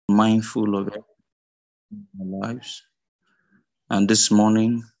mindful of our lives. And this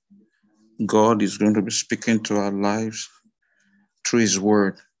morning, God is going to be speaking to our lives through His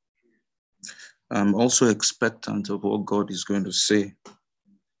Word. I'm also expectant of what God is going to say.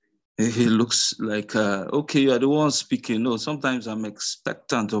 He looks like, okay, you are the one speaking. No, sometimes I'm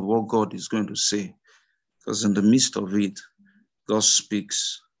expectant of what God is going to say, because in the midst of it, God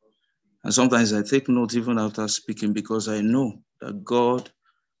speaks. And sometimes I take note even after speaking, because I know that God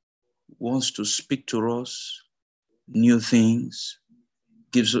wants to speak to us new things.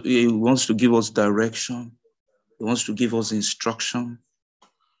 He wants to give us direction. He wants to give us instruction.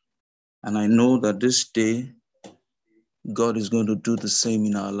 And I know that this day, God is going to do the same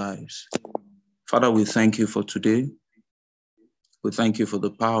in our lives. Father, we thank you for today. We thank you for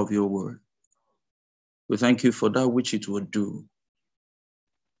the power of your word. We thank you for that which it will do.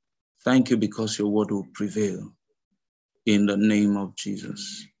 Thank you because your word will prevail in the name of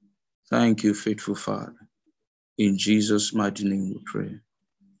Jesus. Thank you, faithful Father. In Jesus' mighty name we pray.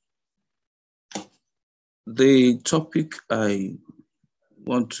 The topic I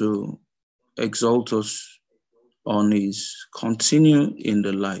want to exalt us on is continue in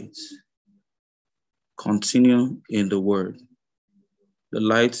the light. Continue in the word. The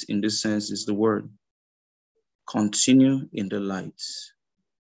light in this sense is the word. Continue in the light.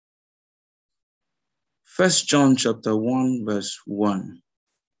 1 John chapter 1 verse 1.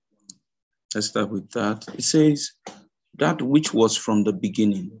 Let's start with that. It says, that which was from the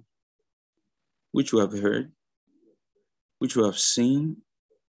beginning, which we have heard, which we have seen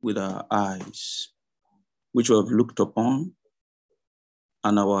with our eyes, which we have looked upon,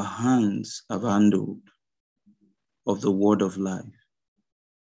 and our hands have handled of the word of life.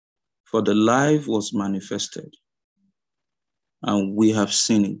 For the life was manifested, and we have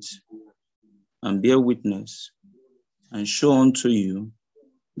seen it, and bear witness, and show unto you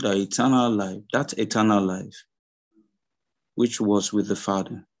that eternal life, which was with the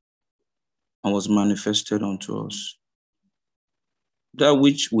Father, and was manifested unto us. That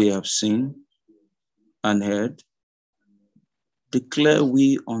which we have seen and heard, declare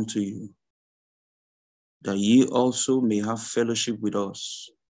we unto you, that ye also may have fellowship with us.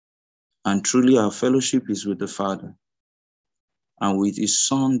 And truly our fellowship is with the Father, and with his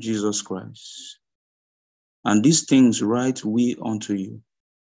Son, Jesus Christ. And these things write we unto you,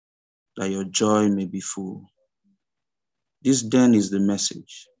 that your joy may be full. This then is the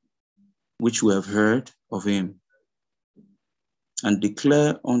message which we have heard of him, and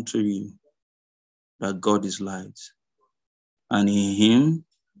declare unto you that God is light, and in him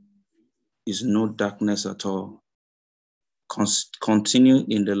is no darkness at all. Continue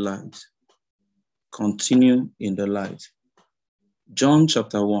in the light. Continue in the light. John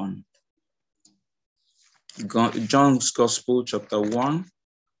chapter 1. John's Gospel chapter 1,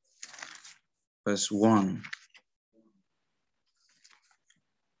 verse 1.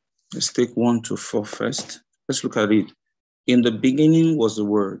 Let's take 1 to 4 first. Let's look at it. In the beginning was the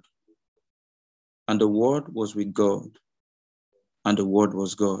Word, and the Word was with God, and the Word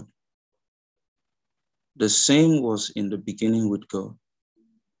was God. The same was in the beginning with God.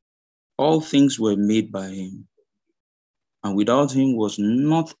 All things were made by him, and without him was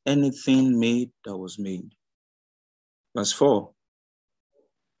not anything made that was made. Verse 4.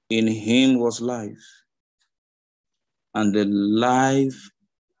 In him was life, and the life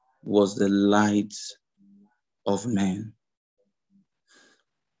was the light of men.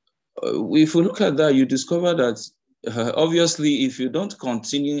 If you look at that, you discover that obviously, if you don't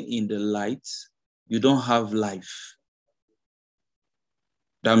continue in the light, you don't have life.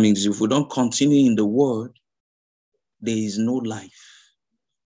 That means if we don't continue in the word, there is no life.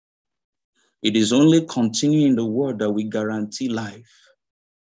 It is only continuing in the word that we guarantee life.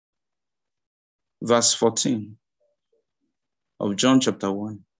 Verse 14 of John chapter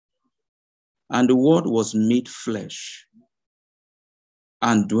 1. And the word was made flesh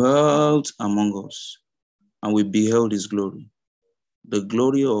and dwelt among us, and we beheld his glory, the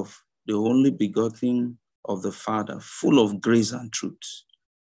glory of the only begotten of the Father, full of grace and truth.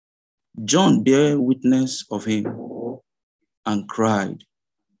 John bare witness of him and cried,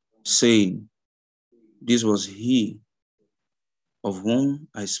 saying, this was he of whom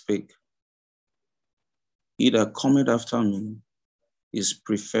I spake. He that cometh after me is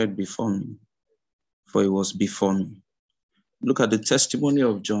preferred before me, for he was before me. Look at the testimony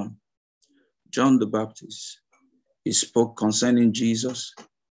of John. John the Baptist. He spoke concerning Jesus.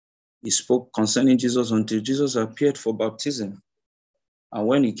 He spoke concerning Jesus until Jesus appeared for baptism. And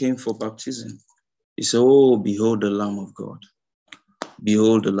when he came for baptism, he said, oh, behold the Lamb of God.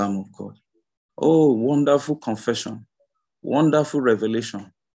 Behold the Lamb of God. Oh, wonderful confession. Wonderful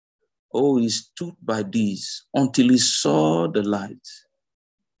revelation. Oh, he stood by this until he saw the light.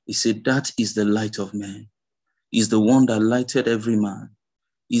 He said, that is the light of man. He's the one that lighted every man.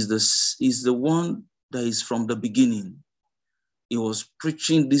 He's the one that is from the beginning. He was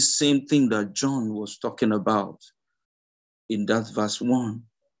preaching this same thing that John was talking about in that verse 1.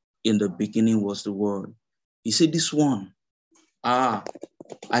 In the beginning was the word. He said, this one, I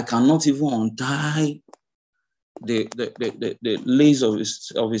cannot even untie the lace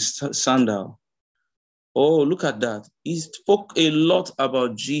of his sandal. Oh, look at that. He spoke a lot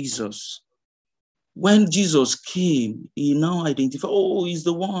about Jesus. When Jesus came, he now identified, oh, he's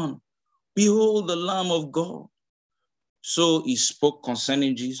the one. Behold the Lamb of God. So he spoke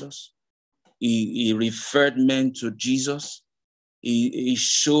concerning Jesus. He referred men to Jesus. He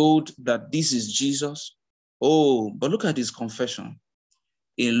showed that this is Jesus. Oh, but look at his confession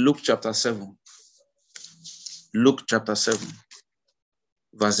in Luke chapter 7. Luke chapter 7,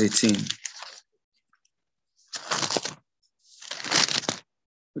 verse 18.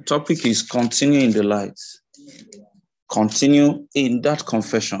 The topic is continue in the light. Continue in that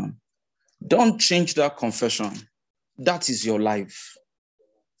confession. Don't change that confession. That is your life.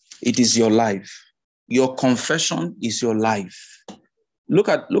 It is your life. Your confession is your life. Look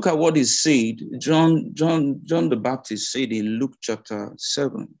at what is said. John the Baptist said in Luke chapter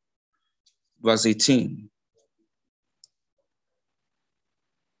 7, verse 18.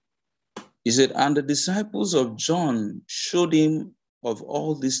 He said, and the disciples of John showed him of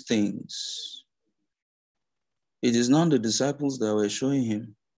all these things. It is not the disciples that were showing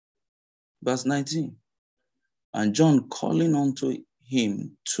him. Verse 19. And John, calling unto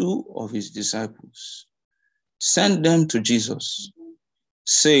him 2 of his disciples, sent them to Jesus,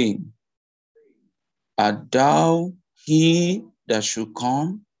 saying, art thou he that should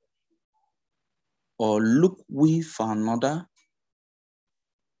come, or look we for another?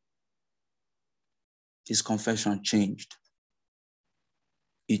 His confession changed.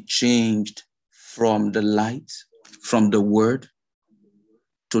 It changed from the light, from the word,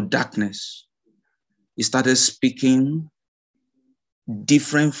 to darkness. He started speaking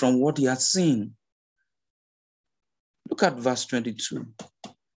different from what he had seen. Look at verse 22.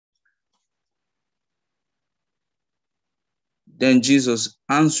 Then Jesus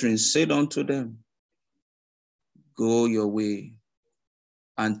answering said unto them, go your way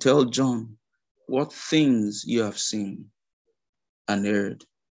and tell John what things you have seen and heard,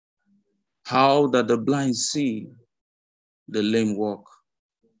 how that the blind see, the lame walk,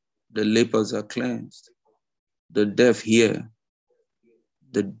 the lepers are cleansed, the deaf hear,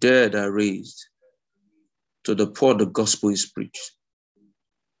 the dead are raised, to the poor the gospel is preached.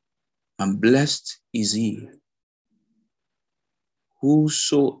 And blessed is he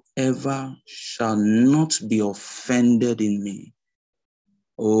whosoever shall not be offended in me.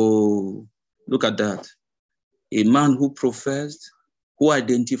 Oh, look at that. A man who professed, who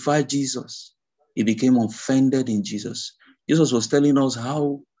identified Jesus, he became offended in Jesus. Jesus was telling us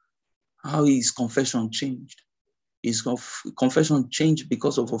how his confession changed. His confession changed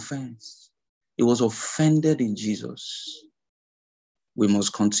because of offense. He was offended in Jesus. We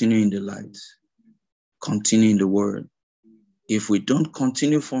must continue in the light, continue in the word. If we don't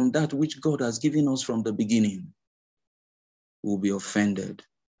continue from that which God has given us from the beginning, we'll be offended.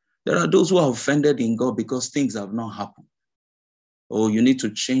 There are those who are offended in God because things have not happened. Oh, you need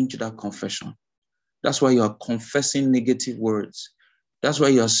to change that confession. That's why you are confessing negative words. That's why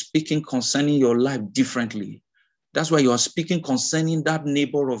you are speaking concerning your life differently. That's why you are speaking concerning that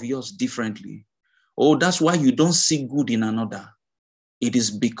neighbor of yours differently. Oh, that's why you don't see good in another. It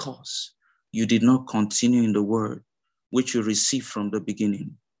is because you did not continue in the word which you received from the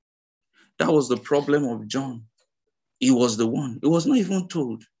beginning. That was the problem of John. He was the one. He was not even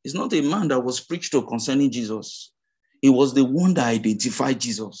told. He's not a man that was preached to concerning Jesus. He was the one that identified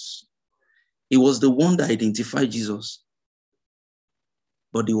Jesus. He was the one that identified Jesus.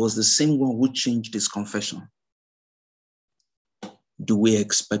 But he was the same one who changed his confession. Do we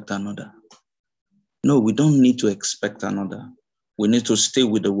expect another? No, we don't need to expect another. We need to stay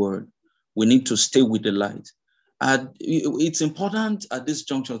with the word. We need to stay with the light. And it's important at this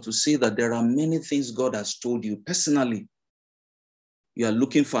juncture to say that there are many things God has told you personally. You are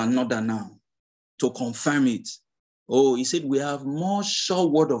looking for another now to confirm it. Oh, he said, we have more sure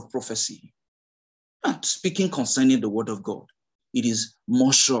word of prophecy. Speaking concerning the word of God, it is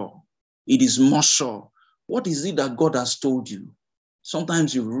more sure. It is more sure. What is it that God has told you?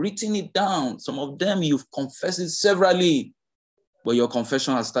 Sometimes you've written it down. Some of them you've confessed it severally, but your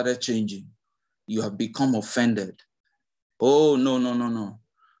confession has started changing. You have become offended. Oh, no.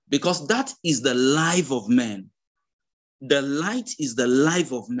 Because that is the life of men. The light is the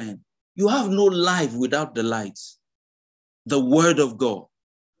life of men. You have no life without the light, the word of God.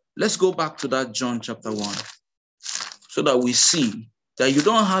 Let's go back to that John chapter 1 so that we see that you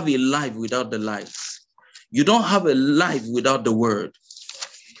don't have a life without the light. You don't have a life without the word.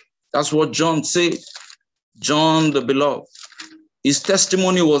 That's what John said. John the beloved. His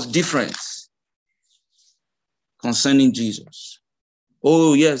testimony was different concerning Jesus.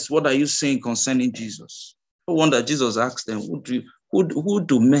 Oh, yes, what are you saying concerning Jesus? No wonder Jesus asked them, who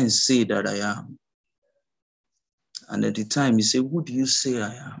do men say that I am? And at the time, he said, who do you say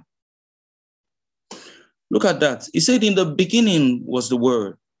I am? Look at that. He said, in the beginning was the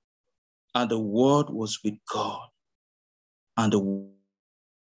Word, and the Word was with God, and the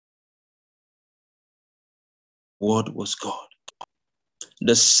Word was God.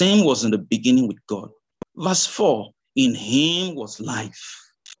 The same was in the beginning with God. Verse 4, in him was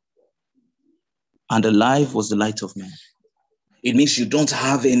life, and the life was the light of men. It means you don't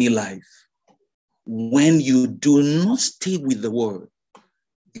have any life when you do not stay with the word.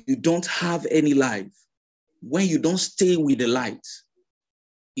 You don't have any life when you don't stay with the light.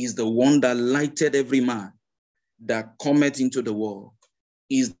 Is the one that lighted every man that cometh into the world.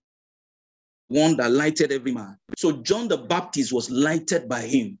 Is one that lighted every man. So John the Baptist was lighted by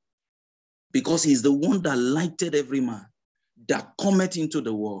him because he's the one that lighted every man that cometh into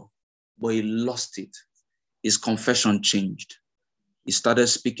the world, but he lost it. His confession changed. He started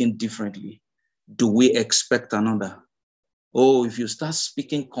speaking differently. Do we expect another? Oh, if you start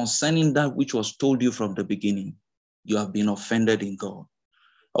speaking concerning that which was told you from the beginning, you have been offended in God.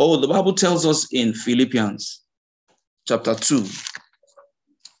 Oh, the Bible tells us in Philippians chapter 2.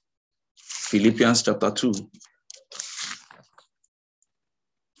 Philippians chapter 2.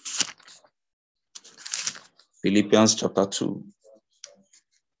 Philippians chapter 2.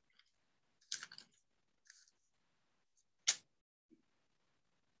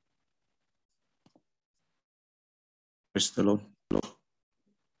 Praise the Lord.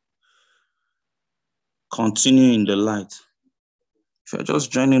 Continue in the light. If you're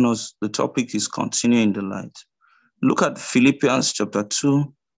just joining us, the topic is continue in the light. Look at Philippians chapter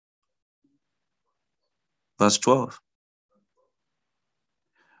 2, verse 12.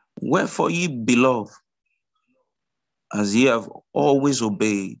 Wherefore ye beloved, as ye have always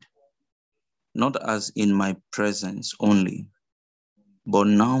obeyed, not as in my presence only, but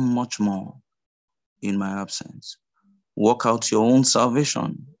now much more in my absence. Work out your own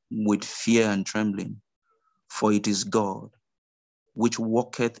salvation with fear and trembling, for it is God which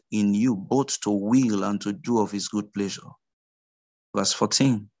worketh in you both to will and to do of his good pleasure. Verse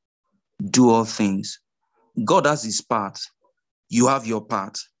 14, do all things. God has his part. You have your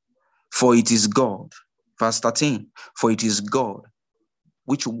part. For it is God. Verse 13, for it is God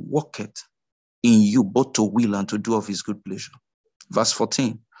which worketh in you both to will and to do of his good pleasure. Verse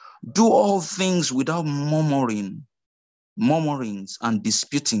 14, do all things without murmurings and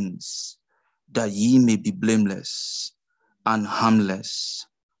disputings, that ye may be blameless and harmless,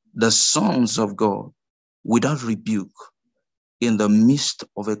 the sons of God, without rebuke, in the midst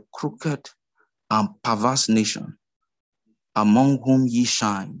of a crooked and perverse nation, among whom ye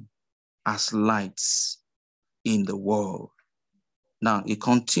shine as lights in the world. Now it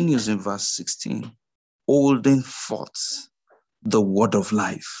continues in verse 16, holding forth the word of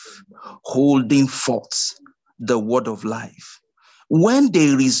life, holding forth the word of life. When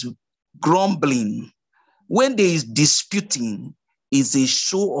there is grumbling, when there is disputing, is a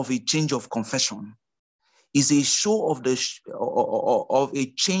show of a change of confession. Is a show of a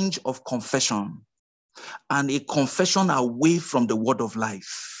change of confession, and a confession away from the word of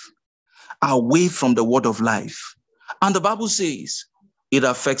life, away from the word of life. And the Bible says it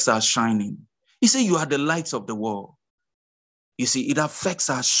affects our shining. He said, you are the lights of the world. You see, it affects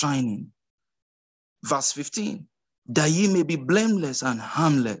our shining. Verse 15, that ye may be blameless and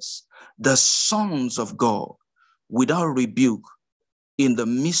harmless, the sons of God, without rebuke, in the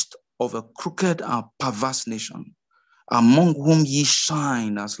midst of a crooked and perverse nation, among whom ye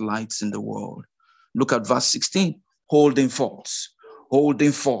shine as lights in the world. Look at verse 16, holding forth,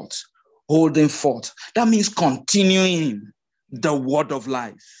 holding forth, holding forth. That means continuing the word of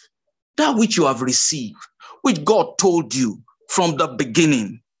life. That which you have received, which God told you from the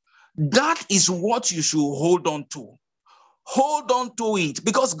beginning. That is what you should hold on to. Hold on to it,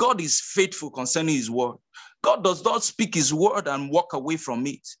 because God is faithful concerning his word. God does not speak his word and walk away from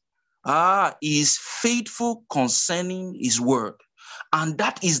it. He is faithful concerning his word. And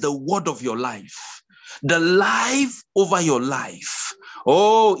that is the word of your life. The life over your life.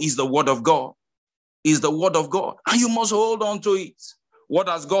 Oh, is the word of God. Is the word of God. And you must hold on to it. What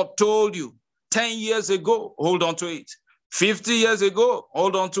has God told you 10 years ago? Hold on to it. 50 years ago?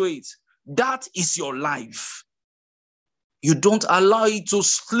 Hold on to it. That is your life. You don't allow it to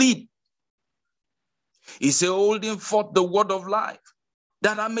sleep. He said, holding forth the word of life,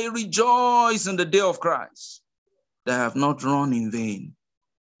 that I may rejoice in the day of Christ, that I have not run in vain,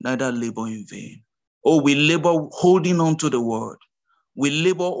 neither labor in vain. Oh, we labor holding on to the word. We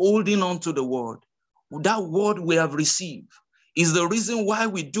labor holding on to the word. That word we have received is the reason why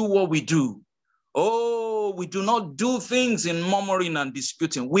we do what we do. Oh, we do not do things in murmuring and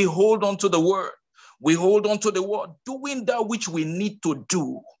disputing. We hold on to the word. We hold on to the word, doing that which we need to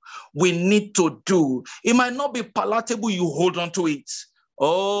do. We need to do. It might not be palatable, you hold on to it.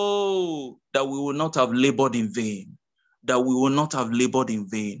 Oh, that we will not have labored in vain. That we will not have labored in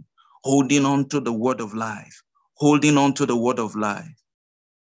vain. Holding on to the word of life. Holding on to the word of life.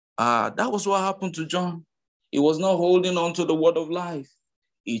 That was what happened to John. He was not holding on to the word of life.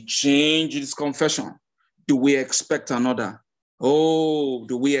 He changed his confession. Do we expect another? Oh,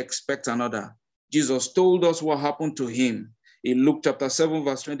 do we expect another? Jesus told us what happened to him in Luke chapter 7,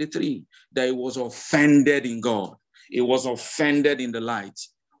 verse 23, that he was offended in God. He was offended in the light.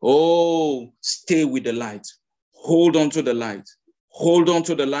 Oh, stay with the light. Hold on to the light. Hold on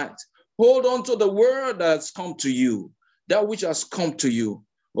to the light. Hold on to the word that has come to you, that which has come to you.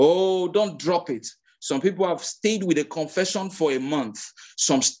 Oh, don't drop it. Some people have stayed with a confession for a month.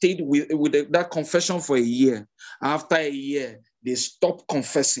 Some stayed with that confession for a year. After a year, they stop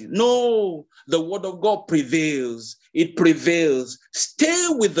confessing. No, the word of God prevails. It prevails. Stay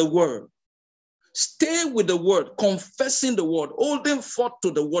with the word. Stay with the word, confessing the word, holding forth to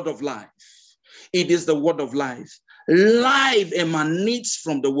the word of life. It is the word of life. Life emanates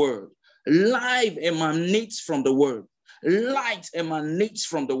from the word. Life emanates from the word. Light emanates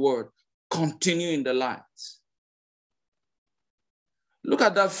from the word. Continue in the light. Look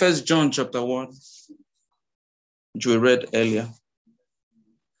at that 1 John chapter 1, which we read earlier.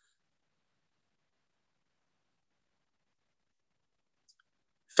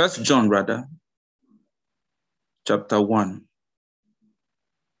 1 John, chapter 1.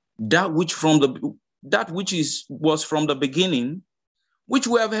 That which was from the beginning, which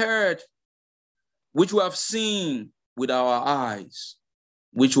we have heard, which we have seen with our eyes,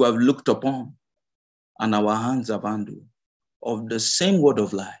 which we have looked upon, and our hands have handled, of the same word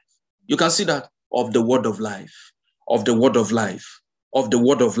of life. You can see that, of the word of life, of the word of life, of the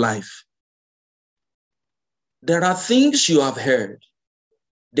word of life. There are things you have heard.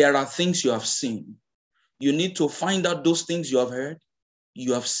 There are things you have seen. You need to find out those things you have heard,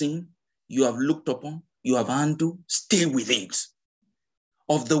 you have seen, you have looked upon, you have handled. Stay with it.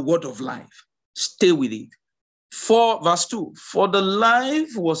 Of the word of life. Stay with it. For verse 2, for the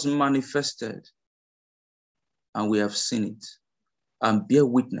life was manifested, and we have seen it, and bear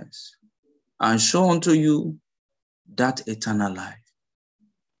witness, and show unto you that eternal life,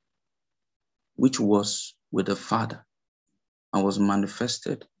 which was with the Father, and was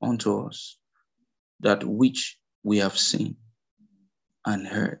manifested unto us, that which we have seen and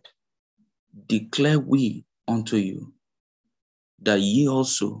heard, declare we unto you, that ye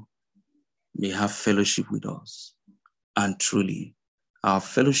also may have fellowship with us. And truly, our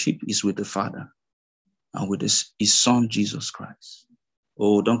fellowship is with the Father and with his Son, Jesus Christ.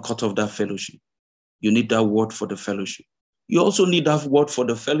 Oh, don't cut off that fellowship. You need that word for the fellowship. You also need that word for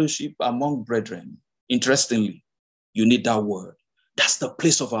the fellowship among brethren. Interestingly, you need that word. That's the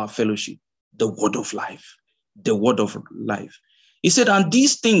place of our fellowship, the word of life, the word of life. He said, and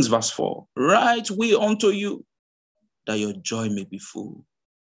these things, verse 4, write we unto you, that your joy may be full.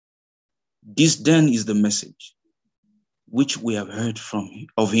 This then is the message which we have heard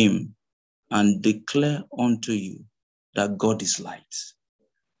of him, and declare unto you, that God is light,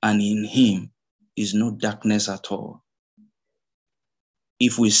 and in him is no darkness at all.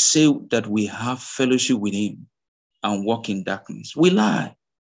 If we say that we have fellowship with him and walk in darkness, we lie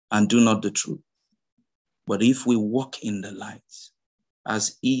and do not the truth. But if we walk in the light,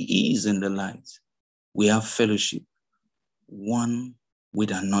 as he is in the light, we have fellowship one with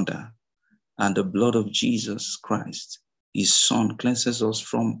another, and the blood of Jesus Christ, his Son, cleanses us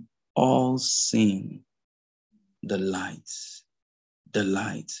from all sin. The light,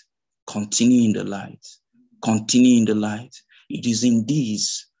 continue in the light, continue in the light. It is in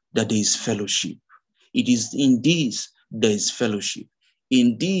this that there is fellowship. It is in this there is fellowship.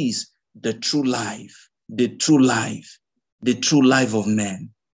 In this, the true life, the true life, the true life of man.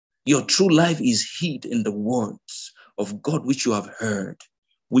 Your true life is hid in the words of God, which you have heard,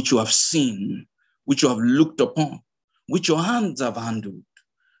 which you have seen, which you have looked upon, which your hands have handled.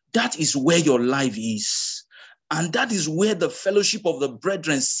 That is where your life is. And that is where the fellowship of the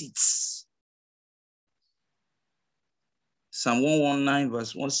brethren sits. Psalm 119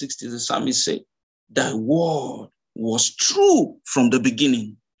 verse 160, the psalmist said, thy word was true from the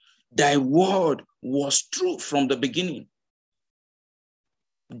beginning. Thy word was true from the beginning.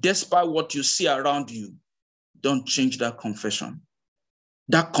 Despite what you see around you, don't change that confession.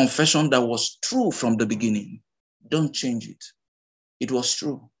 That confession that was true from the beginning, don't change it. It was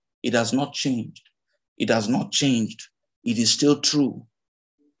true. It has not changed. It has not changed. It is still true.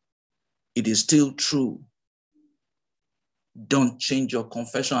 It is still true. Don't change your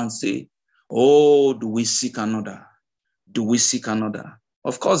confession and say, oh, do we seek another? Do we seek another?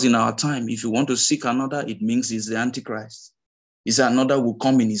 Of course, in our time, if you want to seek another, it means he's the Antichrist. He said another will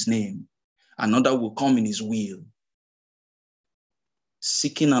come in his name. Another will come in his will.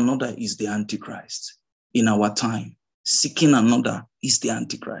 Seeking another is the Antichrist. In our time, seeking another is the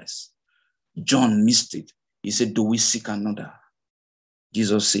Antichrist. John missed it. He said, do we seek another?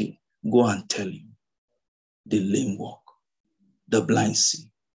 Jesus said, go and tell him. The lame walk, the blind see.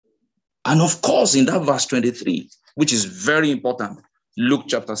 And of course, in that verse 23, which is very important, Luke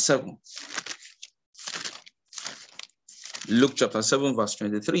chapter 7. Luke chapter 7, verse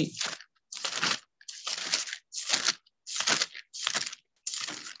 23.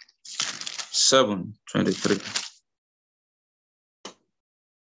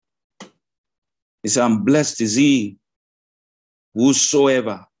 He said, and blessed is he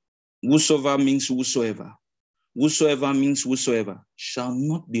whosoever. Whosoever means whosoever. Whosoever means whosoever shall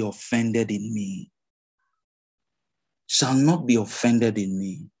not be offended in me. Shall not be offended in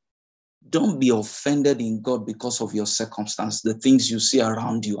me. Don't be offended in God because of your circumstance, the things you see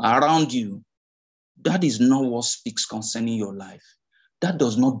around you. Around you. That is not what speaks concerning your life. That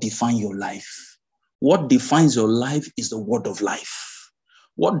does not define your life. What defines your life is the word of life.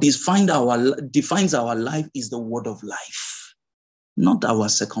 What defines our life is the word of life, not our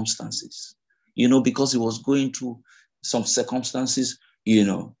circumstances. Because he was going through some circumstances,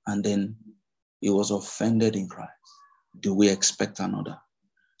 and then he was offended in Christ. Do we expect another?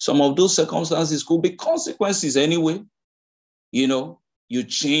 Some of those circumstances could be consequences anyway. You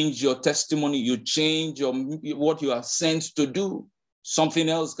change your testimony, you change what you are sent to do. Something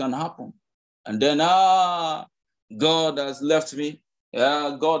else can happen. And then, God has left me.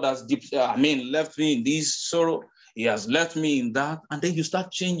 God has left me in this sorrow. He has left me in that. And then you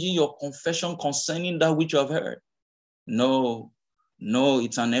start changing your confession concerning that which you have heard. No,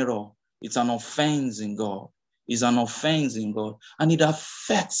 it's an error. It's an offense in God. It's an offense in God. And it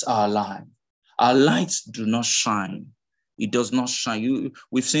affects our life. Our lights do not shine. It does not shine.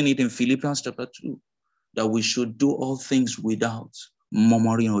 We've seen it in Philippians chapter 2, that we should do all things without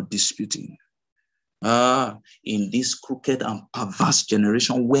murmuring or disputing. In this crooked and perverse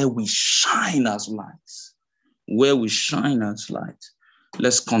generation where we shine as lights. Where we shine as light.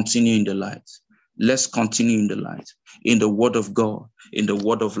 Let's continue in the light. Let's continue in the light. In the word of God, in the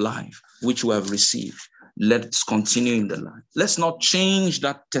word of life, which we have received. Let's continue in the light. Let's not change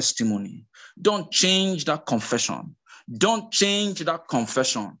that testimony. Don't change that confession. Don't change that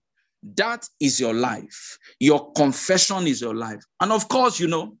confession. That is your life. Your confession is your life. And of course,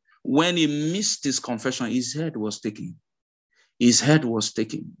 when he missed his confession, his head was taken. His head was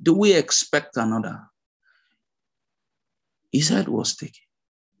taken. Do we expect another? His head was taken.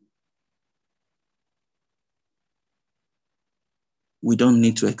 We don't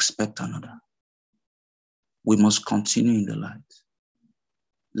need to expect another. We must continue in the light.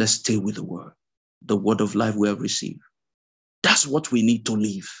 Let's stay with the word of life we have received. That's what we need to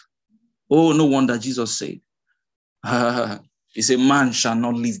live. Oh, no wonder Jesus said, he said, man shall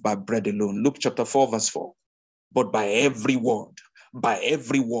not live by bread alone. Luke chapter 4, verse 4. But by every word, by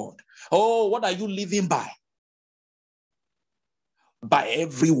every word. Oh, what are you living by? By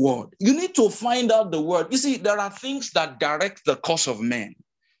every word. You need to find out the word. You see, there are things that direct the course of men.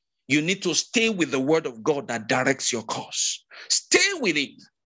 You need to stay with the word of God that directs your course. Stay with it.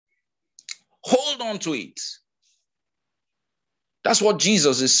 Hold on to it. That's what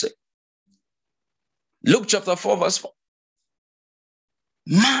Jesus is saying. Luke chapter 4, verse 4.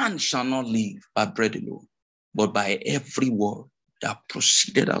 Man shall not live by bread alone, but by every word that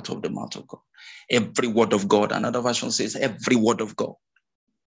proceeded out of the mouth of God. Every word of God. Another version says, every word of God.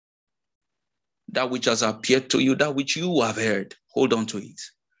 That which has appeared to you, that which you have heard, hold on to it.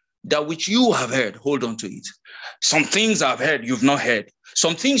 That which you have heard, hold on to it. Some things I've heard, you've not heard.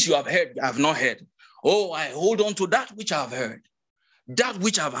 Some things you have heard, I have not heard. Oh, I hold on to that which I've heard. That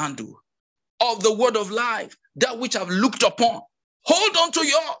which I've handled. Of the word of life. That which I've looked upon. Hold on to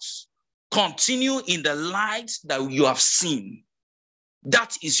yours. Continue in the light that you have seen.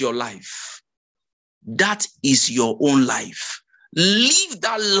 That is your life. That is your own life. Live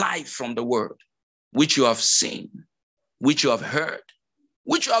that life from the word which you have seen. which you have heard,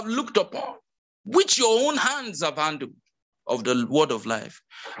 which you have looked upon, which your own hands have handled of the word of life.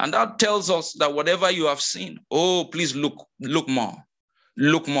 And that tells us that whatever you have seen, oh, please look more,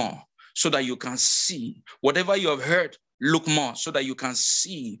 so that you can see. Whatever you have heard, look more, so that you can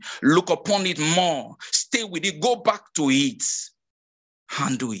see. Look upon it more. Stay with it. Go back to it.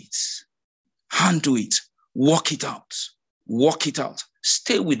 Handle it. Handle it. Walk it out. Walk it out.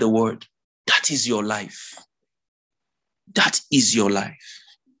 Stay with the word. That is your life. That is your life.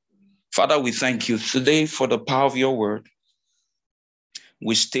 Father, we thank you today for the power of your word.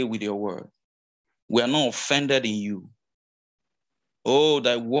 We stay with your word. We are not offended in you. Oh,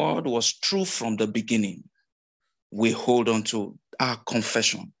 thy word was true from the beginning. We hold on to our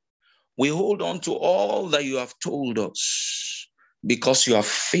confession. We hold on to all that you have told us because you are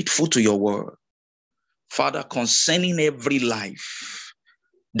faithful to your word. Father, concerning every life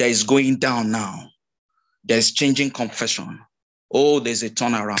that is going down now, there's changing confession. Oh, there's a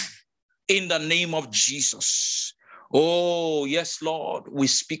turnaround. In the name of Jesus. Oh, yes, Lord, we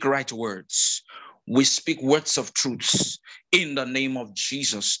speak right words. We speak words of truth in the name of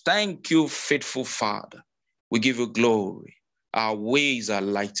Jesus. Thank you, faithful Father. We give you glory. Our ways are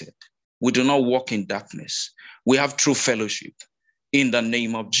lighted. We do not walk in darkness. We have true fellowship in the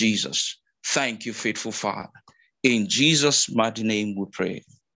name of Jesus. Thank you, faithful Father. In Jesus' mighty name we pray.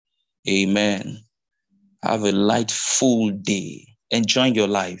 Amen. Have a light, full day. Enjoy your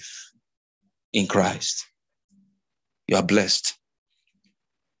life in Christ. You are blessed.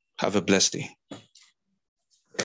 Have a blessed day.